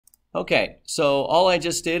Okay, so all I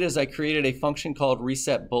just did is I created a function called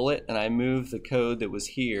reset bullet, and I moved the code that was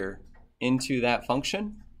here into that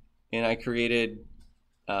function, and I created,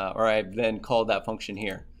 or I then called that function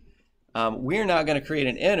here. We're now going to create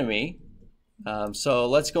an enemy, so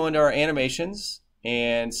let's go into our animations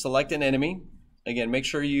and select an enemy. Again, make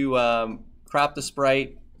sure you crop the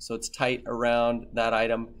sprite so it's tight around that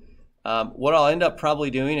item. What I'll end up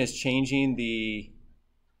probably doing is changing the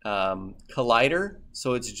collider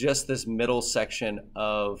so it's just this middle section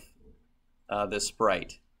of the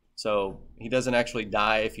sprite. So he doesn't actually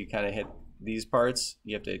die if you kind of hit these parts.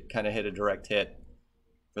 You have to kind of hit a direct hit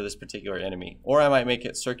for this particular enemy. Or I might make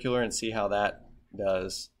it circular and see how that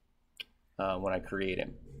does when I create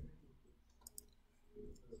him.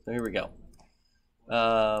 So here we go.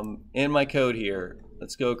 In my code here,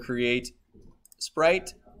 let's go create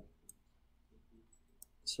sprite.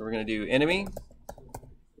 So we're going to do enemy.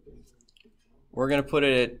 We're going to put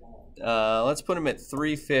it at, let's put him at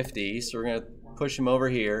 350. So we're going to push him over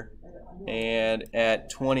here and at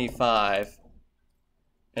 25.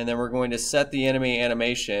 And then we're going to set the enemy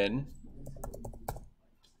animation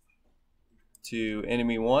to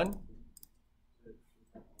enemy 1.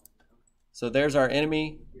 So there's our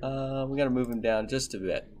enemy. We got to move him down just a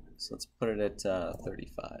bit. So let's put it at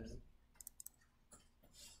 35.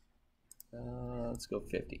 Let's go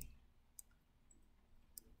 50.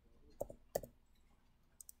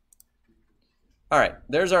 All right,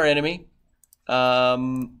 there's our enemy.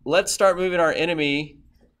 Let's start moving our enemy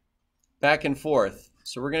back and forth.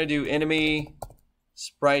 So we're going to do enemy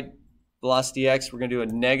sprite velocity x. We're going to do a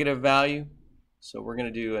negative value. So we're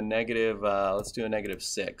going to do a negative, let's do a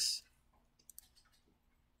 -6.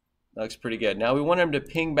 That looks pretty good. Now we want him to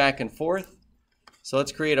ping back and forth. So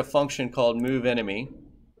let's create a function called move enemy.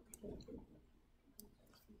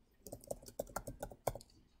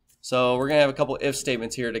 So we're going to have a couple if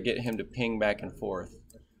statements here to get him to ping back and forth.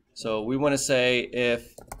 So we want to say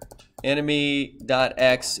if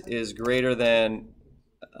enemy.x is greater than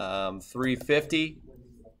 350,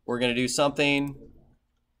 we're going to do something,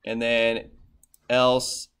 and then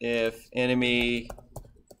else if enemy.x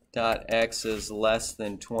is less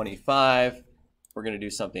than 25, we're going to do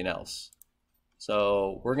something else.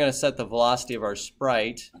 So we're going to set the velocity of our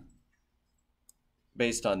sprite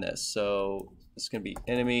based on this. So it's going to be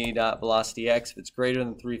enemy.velocity x. If it's greater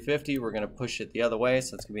than 350, we're going to push it the other way.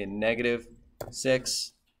 So it's going to be a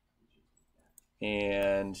 -6.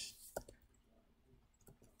 And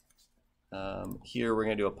here we're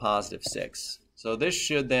going to do a +6. So this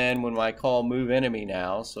should then, when I call move enemy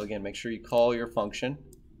now, so again, make sure you call your function.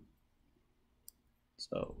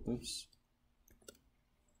 So, oops.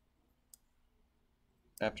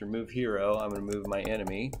 After move hero, I'm going to move my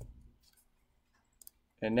enemy.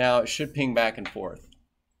 And now it should ping back and forth.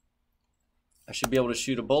 I should be able to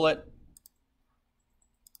shoot a bullet.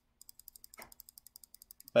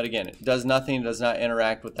 But again, it does nothing, it does not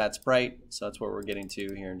interact with that sprite. So that's what we're getting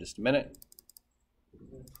to here in just a minute.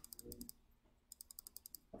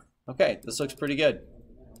 Okay, this looks pretty good.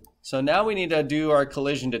 So now we need to do our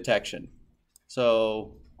collision detection.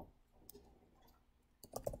 So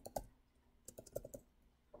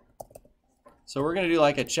we're going to do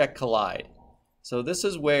like a check collide. So this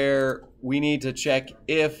is where we need to check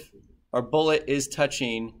if our bullet is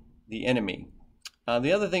touching the enemy.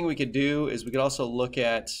 The other thing we could do is we could also look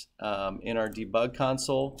at, in our debug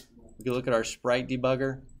console, we could look at our sprite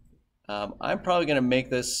debugger. I'm probably going to make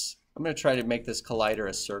this, I'm going to try to make this collider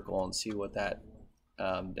a circle and see what that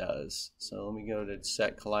does. So let me go to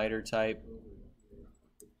set collider type.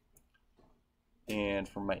 And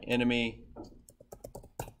for my enemy, I'm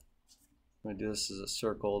going to do this as a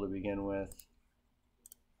circle to begin with.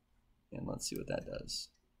 And let's see what that does.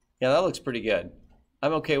 Yeah, that looks pretty good.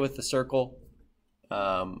 I'm okay with the circle.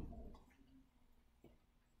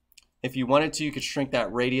 If you wanted to, you could shrink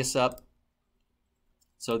that radius up.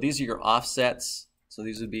 So these are your offsets. So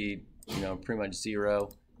these would be, pretty much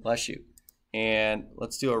 0. Bless you. And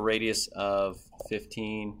let's do a radius of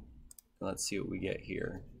 15. Let's see what we get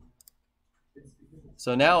here.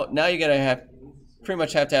 So now you're gonna pretty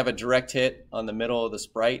much have to have a direct hit on the middle of the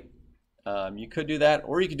sprite. You could do that,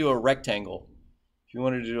 or you could do a rectangle. If you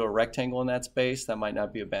wanted to do a rectangle in that space, that might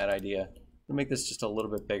not be a bad idea. I'll make this just a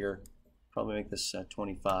little bit bigger. Probably make this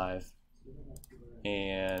 25.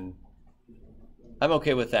 And I'm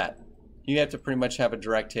okay with that. You have to pretty much have a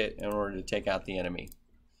direct hit in order to take out the enemy.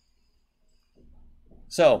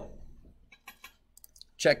 So,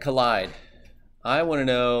 check collide. I want to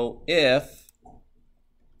know if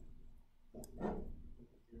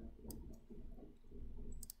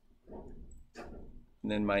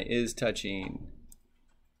and then my is touching.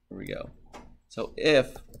 Here we go. So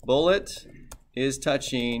if bullet is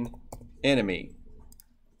touching enemy.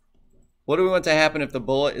 What do we want to happen if the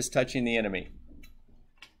bullet is touching the enemy?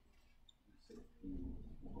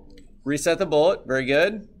 Reset the bullet. Very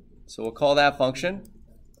good. So we'll call that function.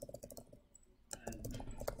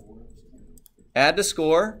 Add the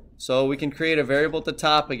score. So we can create a variable at the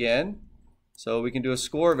top again. So we can do a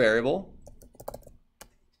score variable.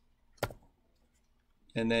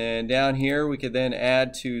 And then down here we could then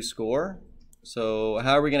add to score. So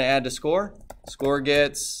how are we going to add to score? Score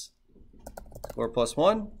gets score plus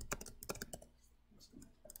 1.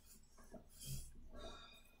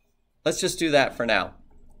 Let's just do that for now.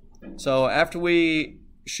 So after we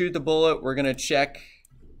shoot the bullet, we're going to check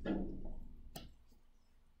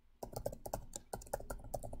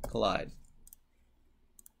collide.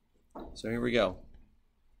 So here we go.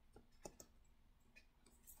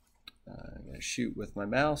 I'm going to shoot with my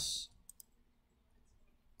mouse.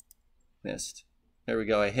 Missed. There we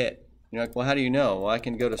go, I hit. You're like, well, how do you know? Well, I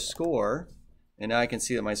can go to score, and now I can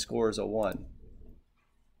see that my score is a 1.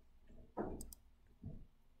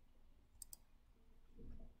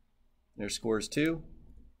 There's scores 2.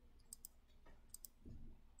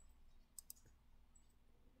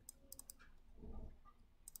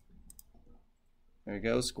 There you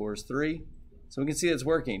go, scores 3. So we can see it's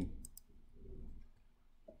working.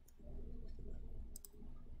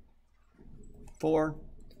 4,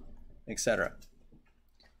 etc.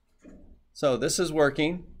 So this is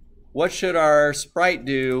working. What should our sprite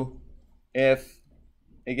do if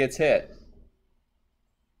it gets hit?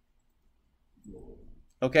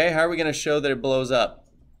 Okay, how are we going to show that it blows up?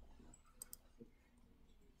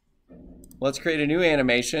 Let's create a new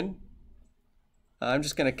animation. I'm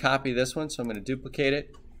just going to copy this one, so I'm going to duplicate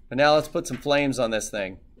it. But now let's put some flames on this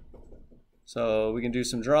thing. So we can do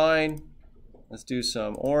some drawing. Let's do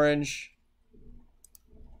some orange.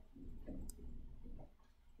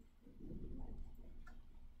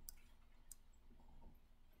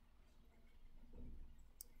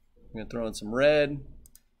 I'm going to throw in some red.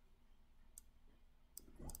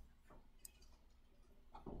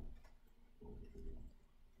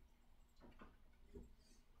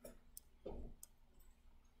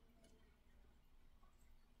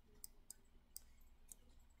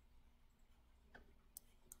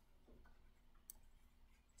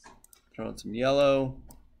 Throw in some yellow.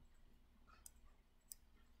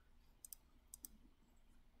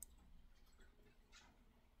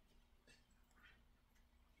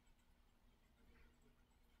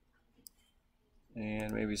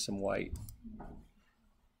 And maybe some white.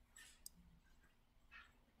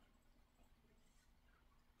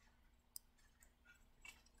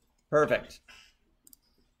 Perfect.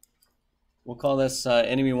 We'll call this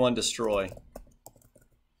enemy 1 destroy.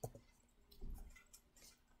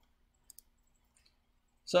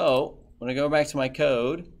 So when I go back to my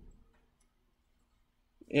code,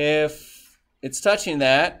 if it's touching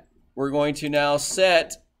that, we're going to now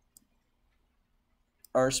set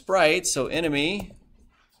our sprite, so enemy,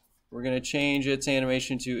 we're going to change its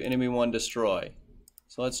animation to enemy 1 destroy.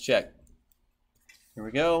 So let's check. Here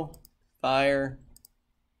we go. Fire.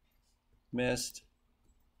 Missed.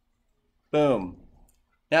 Boom.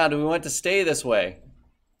 Now, do we want to stay this way?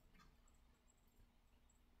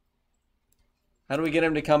 How do we get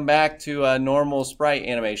him to come back to a normal sprite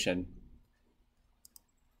animation?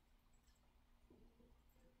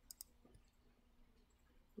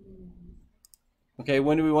 Okay,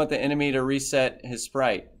 when do we want the enemy to reset his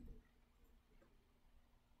sprite?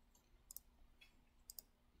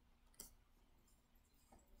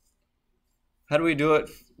 How do we do it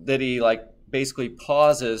that he like basically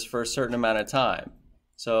pauses for a certain amount of time?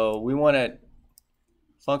 So we want a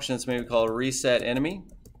function that's maybe called reset enemy.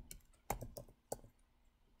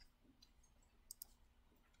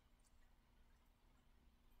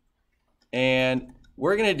 And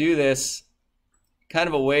we're going to do this kind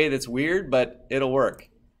of a way that's weird, but it'll work.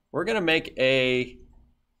 We're going to make a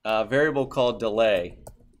variable called delay.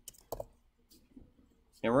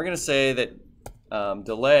 And we're going to say that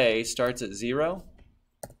delay starts at 0.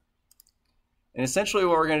 And essentially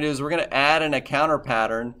what we're going to do is we're going to add in a counter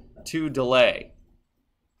pattern to delay.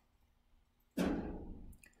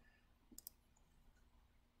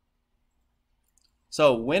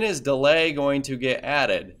 So when is delay going to get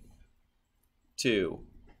added to?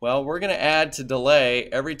 Well, we're going to add to delay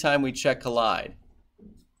every time we check collide.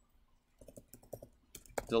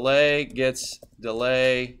 Delay gets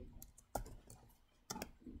delay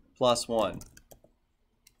plus 1.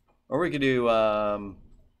 Or we could do,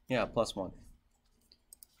 yeah, plus 1.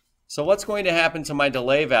 So what's going to happen to my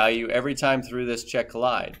delay value every time through this check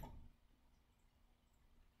collide?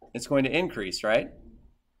 It's going to increase, right?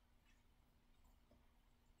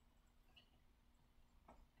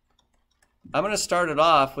 I'm going to start it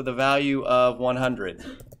off with a value of 100.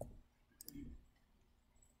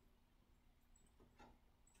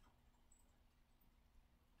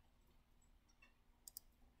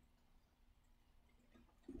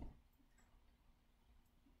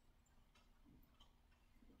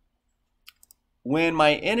 When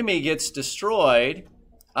my enemy gets destroyed,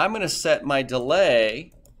 I'm going to set my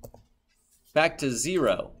delay back to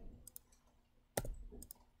 0.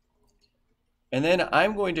 And then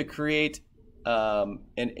I'm going to create an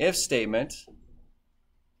if statement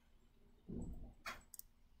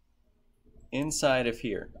inside of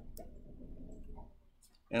here.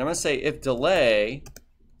 And I'm going to say if delay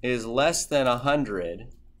is less than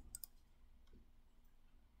 100,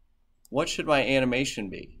 what should my animation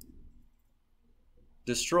be?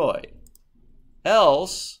 Destroyed.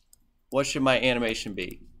 Else, what should my animation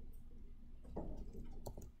be?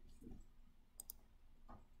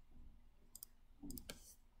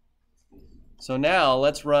 So now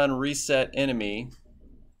let's run reset enemy.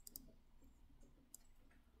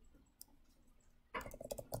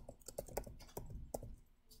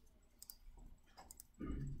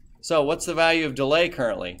 So what's the value of delay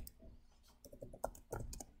currently?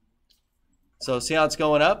 So see how it's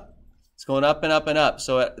going up? It's going up and up and up.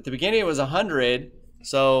 So at the beginning it was 100,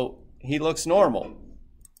 so he looks normal.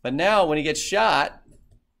 But now when he gets shot,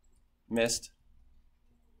 missed.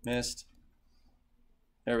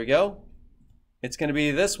 There we go. It's going to be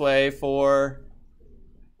this way for,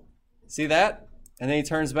 see that? And then he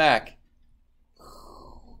turns back.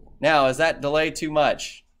 Now, is that delay too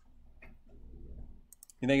much?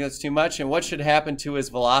 You think that's too much? And what should happen to his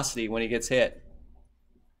velocity when he gets hit?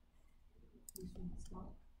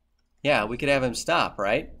 Yeah, we could have him stop,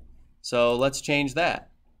 right? So let's change that.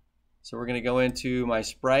 So we're going to go into my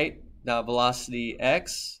sprite.velocity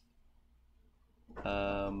x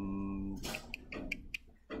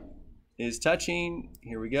is touching.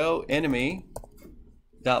 Here we go.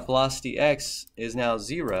 Enemy.velocity x is now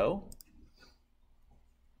 0.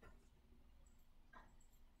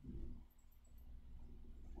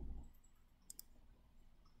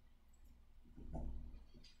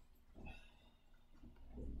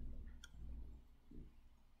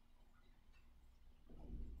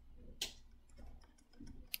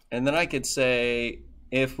 And then I could say,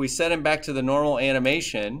 if we set him back to the normal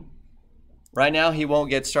animation, right now he won't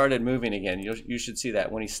get started moving again. You should see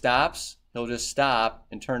that. When he stops, he'll just stop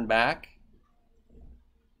and turn back.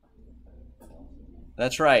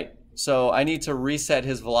 That's right. So I need to reset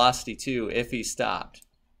his velocity too if he stopped.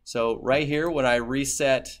 So right here, when I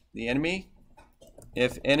reset the enemy,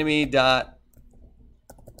 if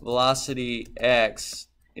enemy.velocity x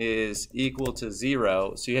is equal to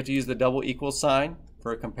 0, so you have to use the double equal sign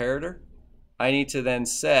for a comparator, I need to then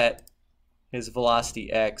set his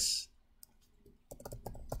velocity x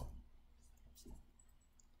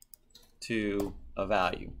to a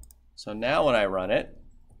value. So now when I run it,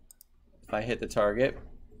 if I hit the target,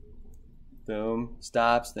 boom,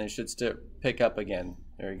 stops, then it should pick up again.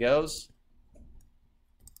 There he goes.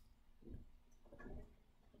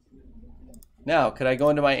 Now, could I go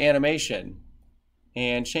into my animation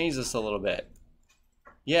and change this a little bit?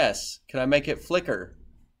 Yes. Can I make it flicker?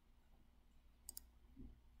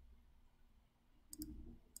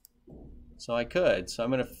 So I could. So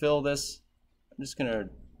I'm going to fill this. I'm just going to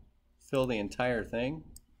fill the entire thing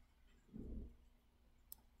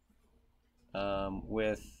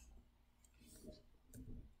with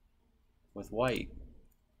white.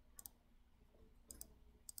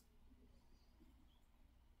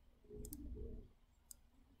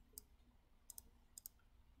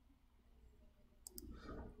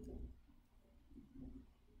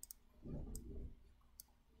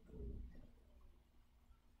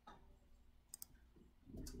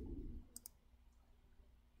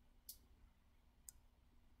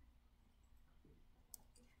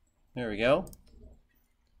 There we go.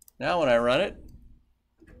 Now when I run it,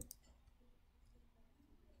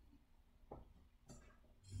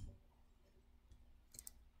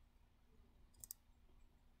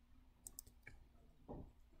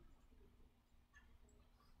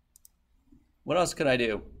 what else could I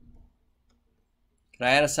do? Can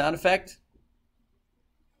I add a sound effect?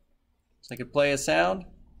 So I could play a sound.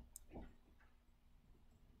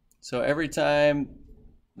 So every time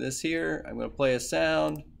this here, I'm going to play a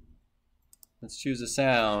sound. Let's choose a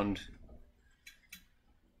sound.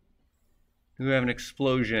 We have an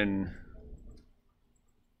explosion.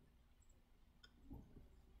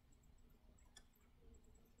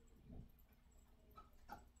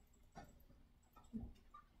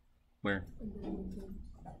 Where?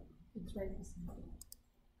 It's right beside.